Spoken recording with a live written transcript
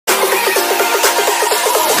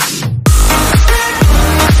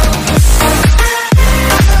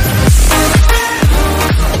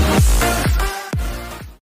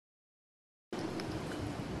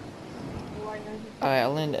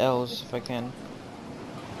land L's if I can.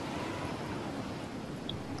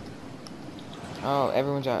 Oh,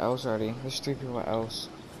 everyone's at L's already. There's 3 people at L's.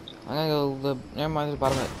 I'm gonna go never mind, there's a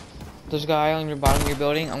bottom of it. There's a guy on your bottom of your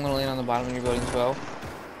building. I'm gonna land on the bottom of your building as well.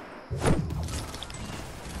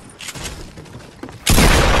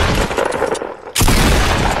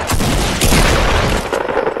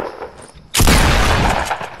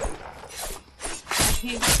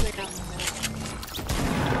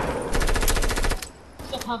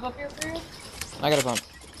 Pump up here for you? I got a pump.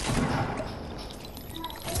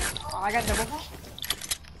 Oh, I got double pump?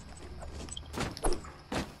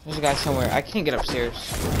 There's a guy somewhere. I can't get upstairs.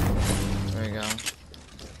 There we go.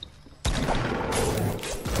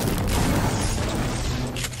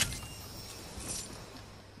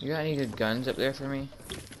 You got any good guns up there for me?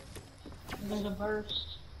 There's a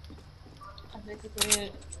burst. That's basically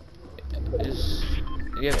it.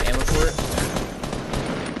 Do you have ammo for it?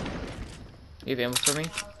 You have ammo for me?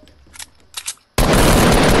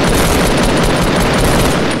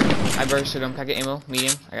 I bursted him. Can I get ammo?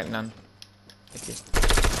 Medium? I got none. Thank you.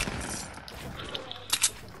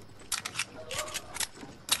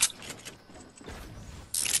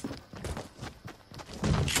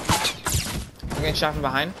 I'm getting shot from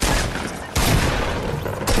behind.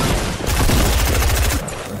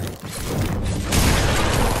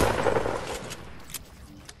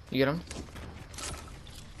 You get him?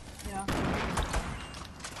 Yeah.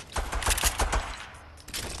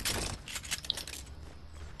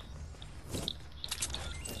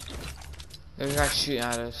 There's a guy shooting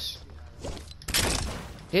at us. Do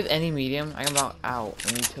you have any medium? I'm about out,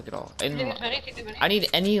 and you took it all. And I need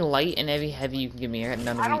any light and any heavy you can give me. I got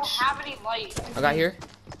none of each. I don't have any light. I got here.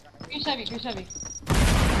 Here's heavy, here's heavy.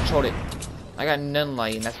 Hold it. I got none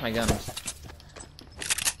light, and that's my gun.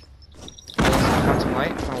 I got some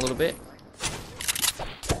light, found a little bit.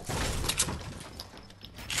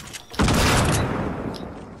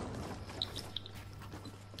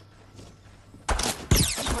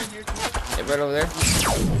 Yeah, right over there.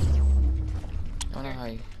 Oh no,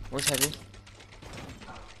 hi. Where's heavy?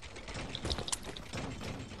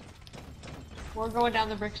 We're going down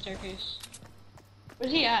the brick staircase.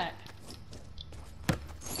 Where's he at?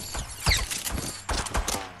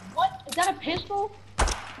 What? Is that a pistol?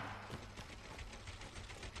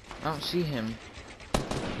 I don't see him.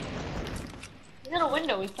 He's in a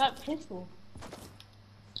window. He's got a pistol.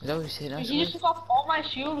 Is that what he's hitting us He with? just took off all my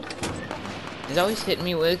shield. Is that what he's hitting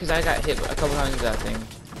me with? Because I got hit a couple times with that thing.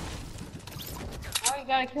 Oh, you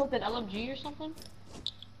gotta kill with an LMG or something?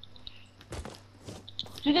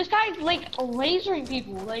 Dude, this guy's like lasering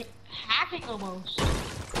people, like hacking almost.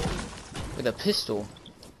 With a pistol.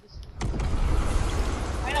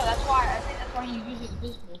 I know, that's why. I think that's why he uses a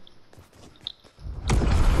pistol.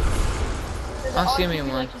 I don't see him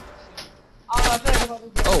anymore.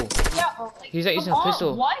 Oh, yeah, like, he's not using a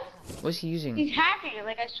pistol. What? What's he using? He's hacking it,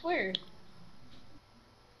 like I swear.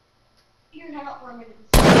 I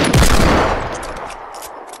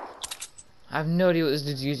have no idea what this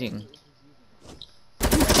dude's using.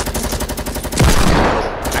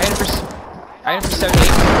 I hit him for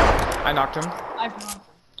 78. I knocked him.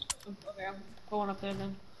 Okay, I'm going up there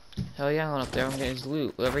then. Hell yeah, I'm going up there. I'm getting his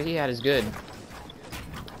loot. Whatever he had is good.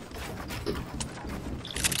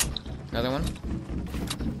 Another one.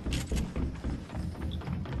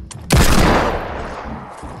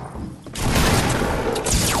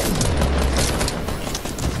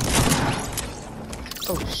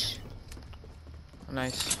 Oh,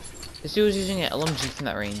 nice. This dude was using an LMG from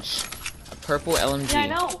that range. A purple LMG. Yeah, I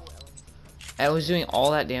know. I was doing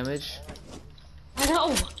all that damage. I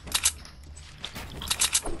know.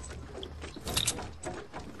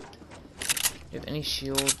 Do you have any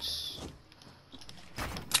shields?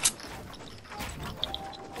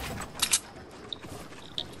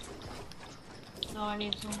 No, I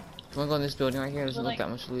need some. You wanna go in this building right here? Doesn't look Like, that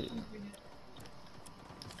much loot.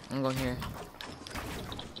 I'm going here.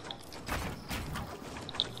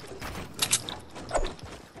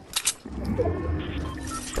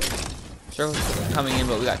 Circle's coming in,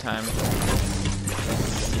 but we got time.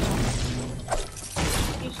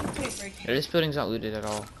 Yeah, this building's not looted at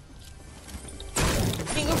all.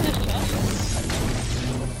 Can you go for this chest?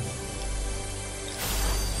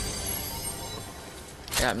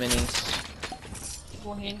 I got minis.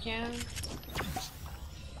 More hand cannon.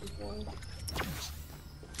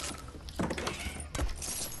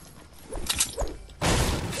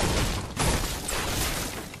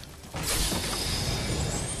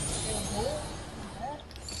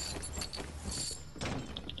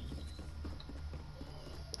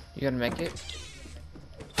 You gonna make it?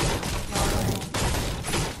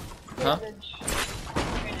 Huh?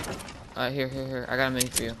 Here. I got a mini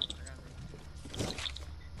for you.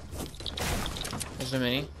 There's a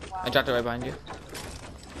mini. I dropped it right behind you.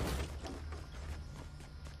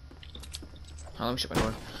 Oh, let me shut my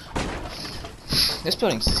door. This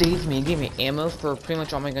building saved me and gave me ammo for pretty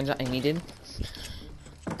much all my guns that I needed.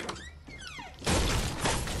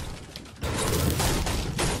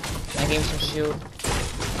 I gave me some shield.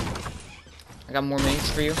 I got more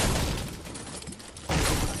minis for you.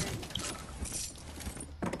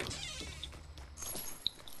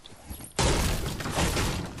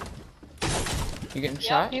 You getting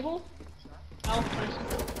shot? People? No,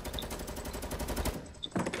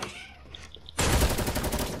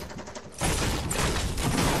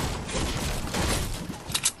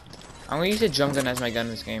 I'm gonna use a jump gun as my gun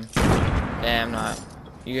in this game. Damn, I'm not.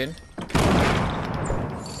 You good?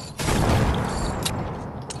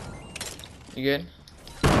 You good?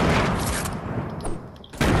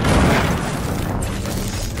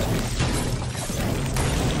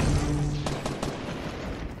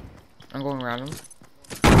 I'm going around him.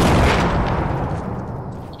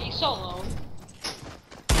 he's so low.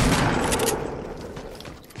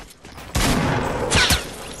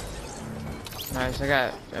 Nice, I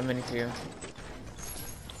got a mini for you.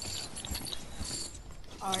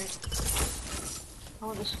 Alright. I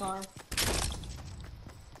want the scar.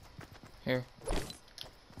 Here.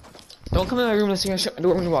 Don't come in my room unless you're gonna shut my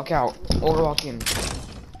door when you walk out. Or walk in.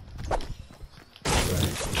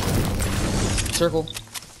 Circle.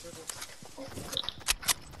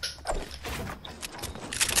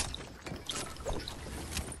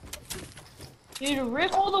 Dude,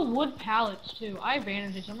 rip all the wood pallets too. I have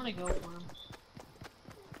bandages. I'm gonna go for them.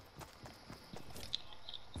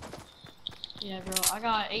 Yeah, bro. I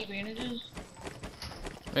got 8 bandages.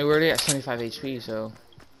 I mean, we're already at 75 HP, so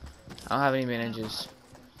I don't have any bandages.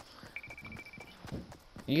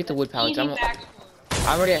 You get the wood pallets. Easy I'm max wood.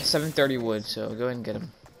 already at 730 wood, so go ahead and get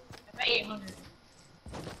them. I'm at 800.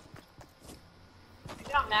 You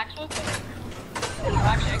got max wood? Oh,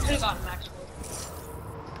 actually, I could have gotten max wood.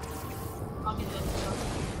 I'll be dead.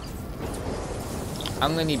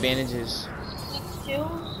 I'm gonna need bandages. 6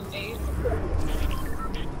 kills? 8.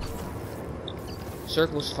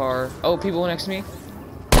 Circle's far. Oh, people next to me.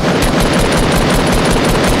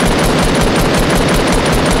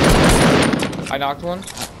 I knocked one.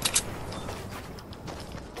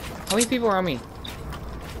 How many people are on me?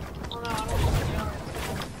 Oh no, I don't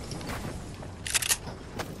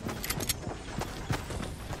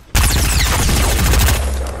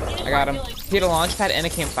know. I got him. He had a launch pad and a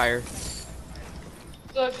campfire.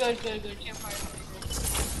 Good. Campfire.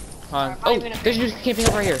 Hold on. Oh, there's a dude camping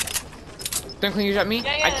up right here. Don't clean yours at me.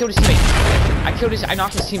 Yeah. I killed his teammate. I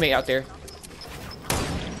knocked his teammate out there.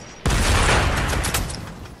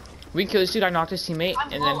 We killed this dude. I knocked his teammate,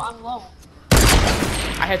 I'm low.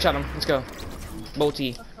 I headshot him. Let's go.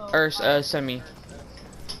 Bolty. Or semi.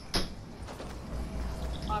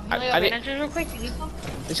 I did. Real quick. You need some?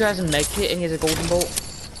 This guy has a med kit and he has a golden bolt.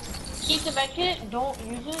 Keep the med kit. Don't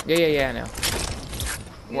use it. Yeah. I know.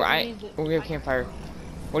 We're gonna have campfire.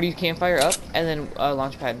 What do you campfire up and then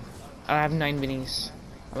launch pad? I have 9 minis.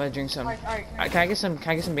 I'm gonna drink some. Alright. Can I get some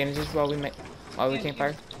bandages while we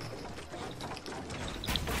campfire?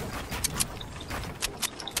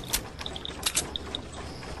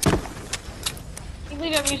 I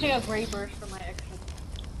believe I'm using a gray burst for my extra.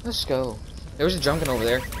 Let's go. There was a jump gun over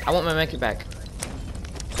there. I want my med kit back.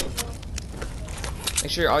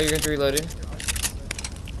 Make sure all your guns are reloaded.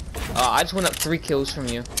 I just went up 3 kills from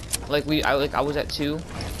you. I was at 2,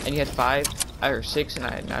 and you had 5 or 6, and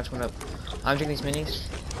I just went up. I'm drinking these minis.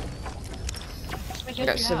 I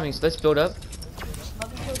got 7 minis. Let's build up.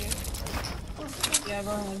 Yeah,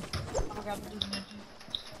 go ahead. I'm gonna grab these minis.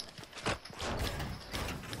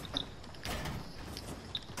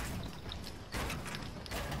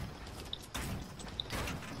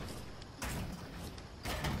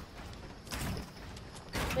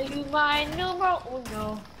 Make you my numero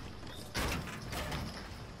uno.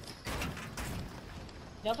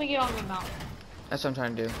 Definitely get on the mountain. That's what I'm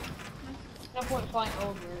trying to do. No point flying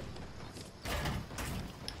over it.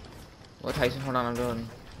 What, Tyson? Hold on, I'm doing.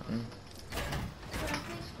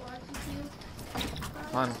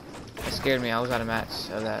 Hold on. That scared me. I was out of mats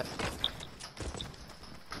of that.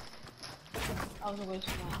 I was a waste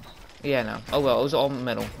of mats. Yeah, no. Oh well, it was all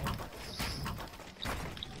metal.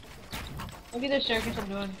 Look at this staircase I'm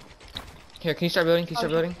doing. Here, can you start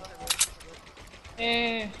building?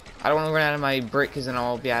 Eh. I don't want to run out of my brick because then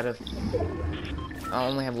I'll be out of.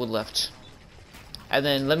 I'll only have wood left. And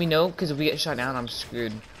then let me know because if we get shot down, I'm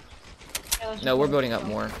screwed. Yeah, No, we're building up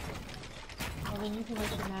more. Well, then you can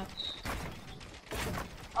waste your mats.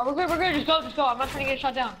 Oh, we're good. Just go. I'm not trying to get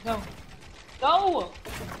shot down. Go. Go!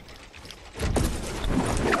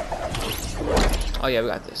 Oh yeah, we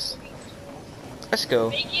got this. Let's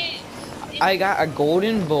go. Make it. I got a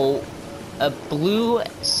golden bolt, a blue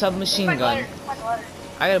submachine gun.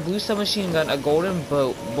 I got a blue submachine gun, a golden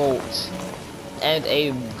bolt, and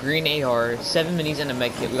a green AR, 7 minis, and a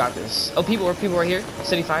med kit. We got this. Oh, people right here.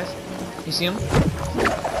 75. You see them?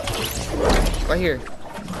 Right here.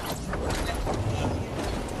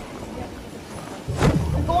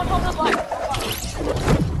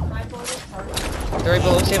 They're right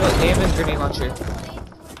below. They have a grenade launcher.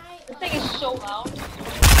 This thing is so loud.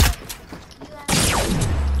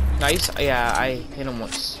 Nice. Yeah, I hit him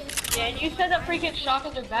once. Yeah, and you said that freaking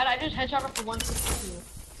shotguns are bad. I just headshot him for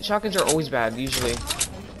 162. Shotguns are always bad, usually.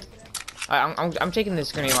 I'm taking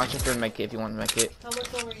this grenade launcher for my kit if you want my kit. How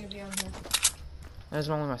much longer are you gonna be on here? That's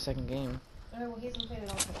only my second game. Okay, well, he hasn't played it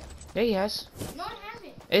all today. Yeah, he has. No, I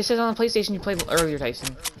haven't. It says on the PlayStation you played earlier,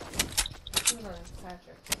 Tyson.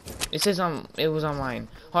 It says it was on mine.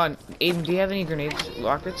 Hold on, Aiden, do you have any grenades,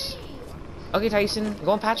 rockets? Okay, Tyson,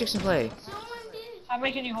 go on Patrick's and play. Someone did. I'm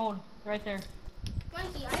making you hold right there.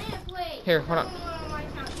 Mikey, I didn't play. Here, hold on.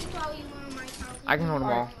 I can hold them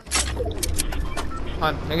all. Hold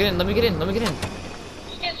on, let me get in. Let's get in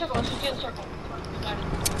circle. Let's just get in circle.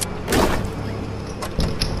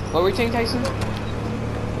 What were you saying, Tyson?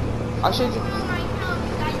 I'll show you.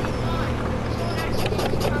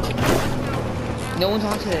 No one's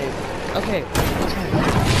on today. Okay.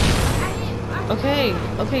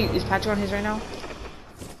 Okay. Is Patrick on his right now?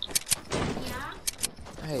 Yeah.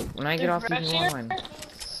 Hey, when I get off, you can go online.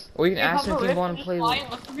 Or you can ask him if you want to play. Fly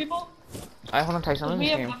and look for people. Alright, hold on, Tyson. I'm in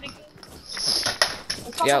this game.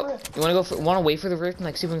 Let's Yeah, you want to wait for the rift and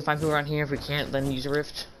like see if we can find people around here. If we can't, then use a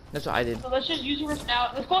rift. That's what I did. So let's just use the rift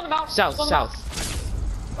now. Let's go on the mountain. South.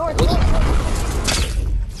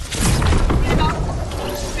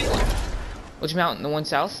 Which mountain? The one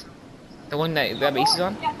south? The one that base is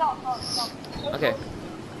on? Yeah, south. Okay.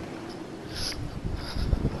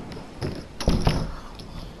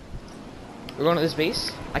 We're going to this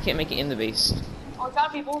base? I can't make it in the base. Oh, we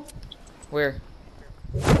got people. Where?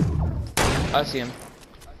 I see him.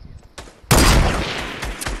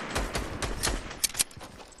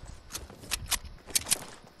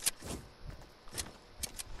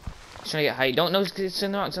 He's trying to get height. Don't know it's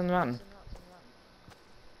in the mountain.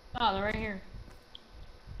 Oh, they're right here.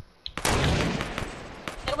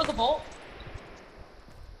 Hit him with a bolt.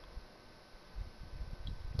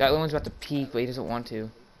 That other one's about to peek, but he doesn't want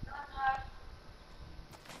to.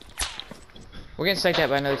 We're getting sniped at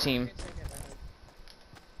by another team.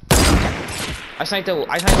 I sniped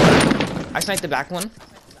the back one.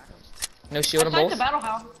 No shield on both. The battle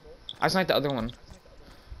hound. I sniped the other one.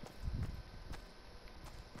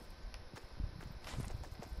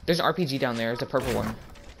 There's an RPG down there. It's a purple one.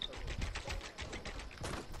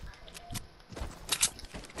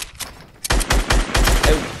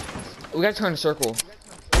 Oh, we gotta turn a circle.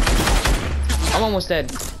 I'm almost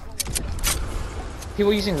dead.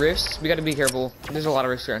 People using rifts, we gotta be careful. There's a lot of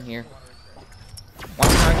rifts around here.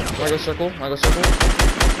 Wanna go circle?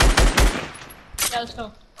 Yeah, let's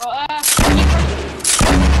go.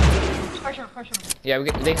 Pressure. Yeah,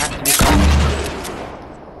 they have to be stopped.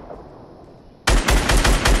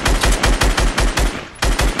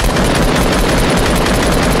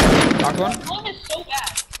 Knocked one? This one is so bad.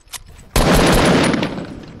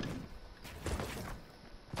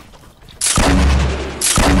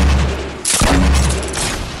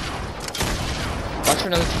 Watch for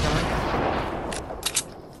another team coming.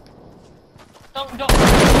 Don't.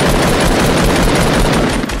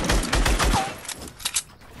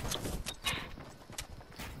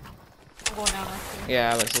 I'm going down now.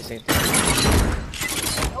 Yeah, let's say same thing.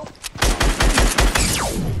 Nope.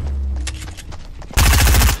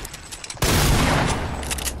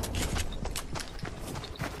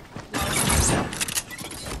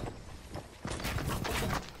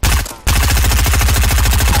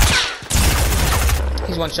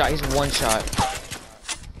 He's one shot.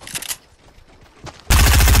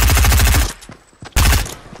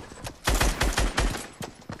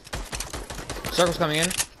 Circle's coming in.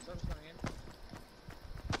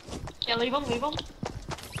 Yeah, leave him.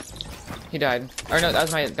 He died. Or no, that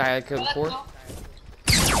was my guy I killed before.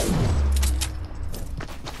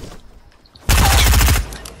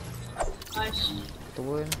 Nice. The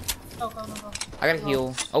wood. Go. I gotta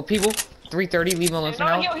heal. Oh, people. 330. Leave him alone for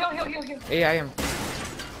now. Heal. Yeah, I am.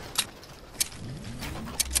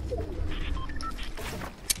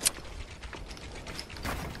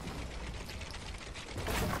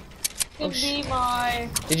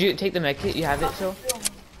 Did you take the med kit? You have it still?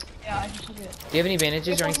 Yeah, I just took it. Do you have any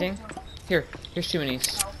bandages or anything? Here's 2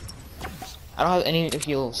 minis. I don't have any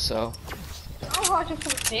heals, so. Oh, I just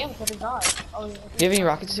some damage that he died. Oh, yeah. Do you have any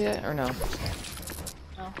rockets yet, or no?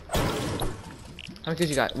 No. How many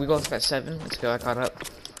kills you got? We both got 7. Let's go. I caught up.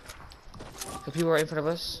 The people right in front of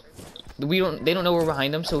us. They don't know we're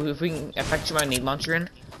behind them. So if we can effect my nade launcher in.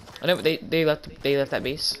 Oh, no, they left that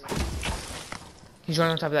base. He's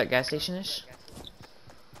running on top of that gas station ish.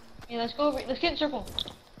 Yeah, let's go over. Let's get in circle.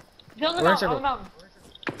 Get on the We're in mountain. circle. On the mountain.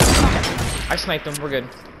 I sniped him. We're good.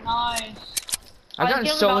 Nice. I've gotten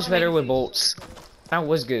get on the so mountain much and better make with it. bolts. That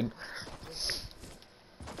was good.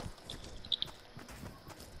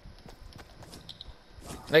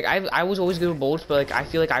 Like I was always good with bolts, but like I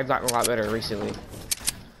feel like I've gotten a lot better recently.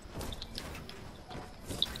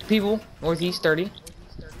 People northeast 30.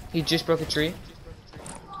 He just broke a tree.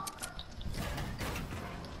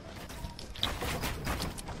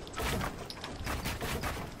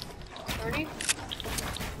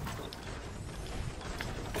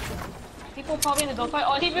 People probably in the gunfight.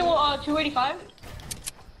 Oh, I think people 285.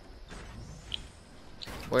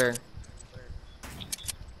 Where?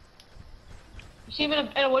 You see him in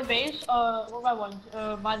a wood base. One by one.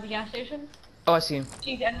 By the gas station. Oh, I see him.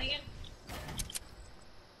 See he's ending it.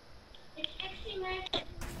 It's 60 minutes.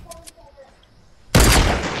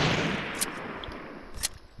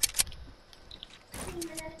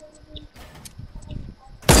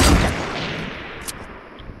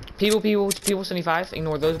 People 75.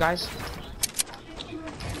 Ignore those guys.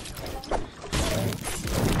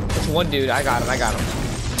 It's one dude. I got him.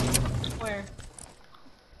 Where?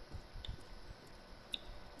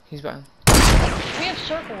 He's behind. We have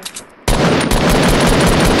circle.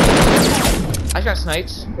 I got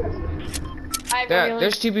snipes.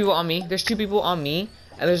 There's 2 people on me. There's 2 people on me,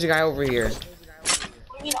 and there's a guy over here.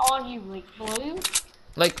 What do you mean on you? Like below you?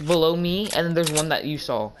 Like below me, and then there's one that you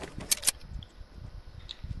saw.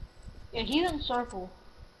 Yeah, he's in circle.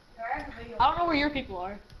 I don't know where your people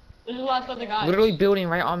are. This is the last other guy. Literally building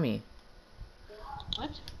right on me.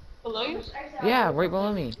 What? Below you? Yeah, right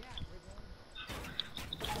below me.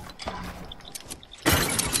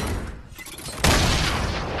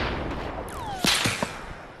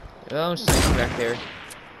 Oh, sniping back there.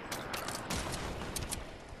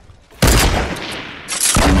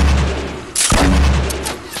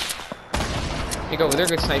 Here you go, they're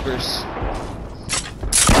good snipers.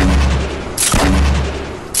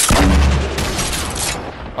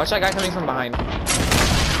 Watch that guy coming from behind.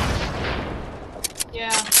 Yeah.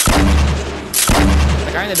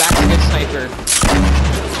 The guy in the back is a good sniper.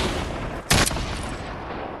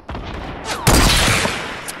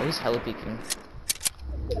 Oh, he's hella peeking.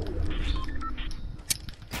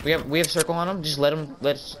 We have circle on him. Just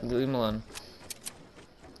let's leave him alone.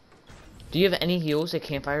 Do you have any heals, like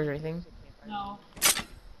campfires or anything? No.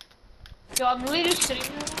 Yo, I'm really just sitting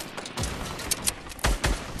there.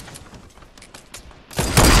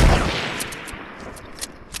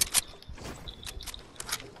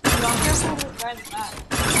 Yo, I'm careful with the guy in the back.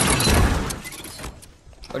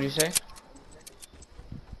 What'd you say?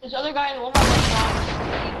 This other guy in the one by one spot.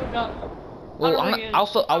 He moved up. Well, I don't know where he is.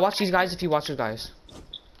 I'll watch these guys if you watch those guys.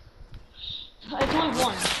 It's only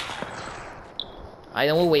one. I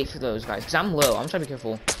then we'll wait for those guys, cause I'm low. I'm trying to be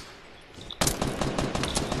careful.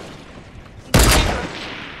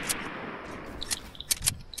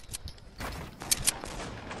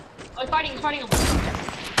 Oh, he's fighting him.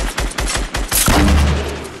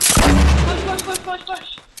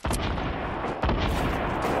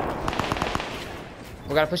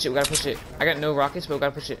 Push. We gotta push it. I got no rockets, but we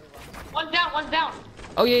gotta push it. One's down.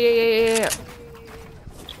 Oh yeah.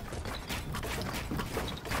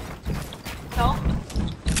 No?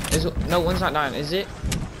 No, one's not dying, is it?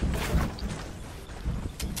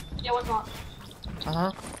 Yeah, one's not.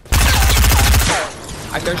 Uh-huh.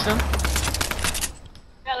 I thirst him.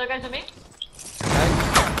 Yeah, other guys on me. Okay.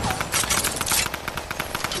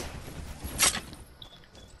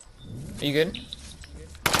 Are you good?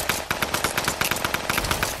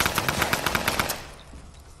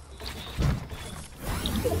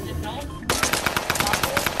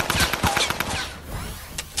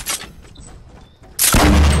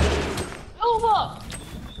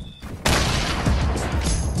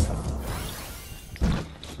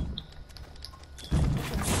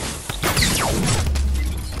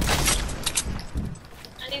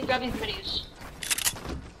 Grab these minis.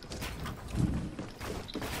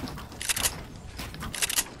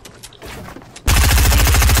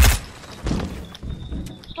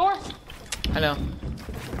 Door. I know.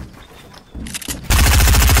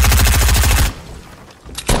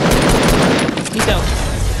 He's down.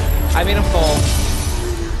 I made him fall.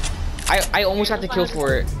 I almost got the kill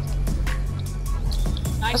for it.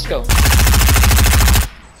 Nice. Let's go.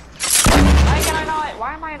 Nice.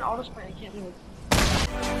 Why am I in auto sprint? I can't move.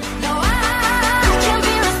 No,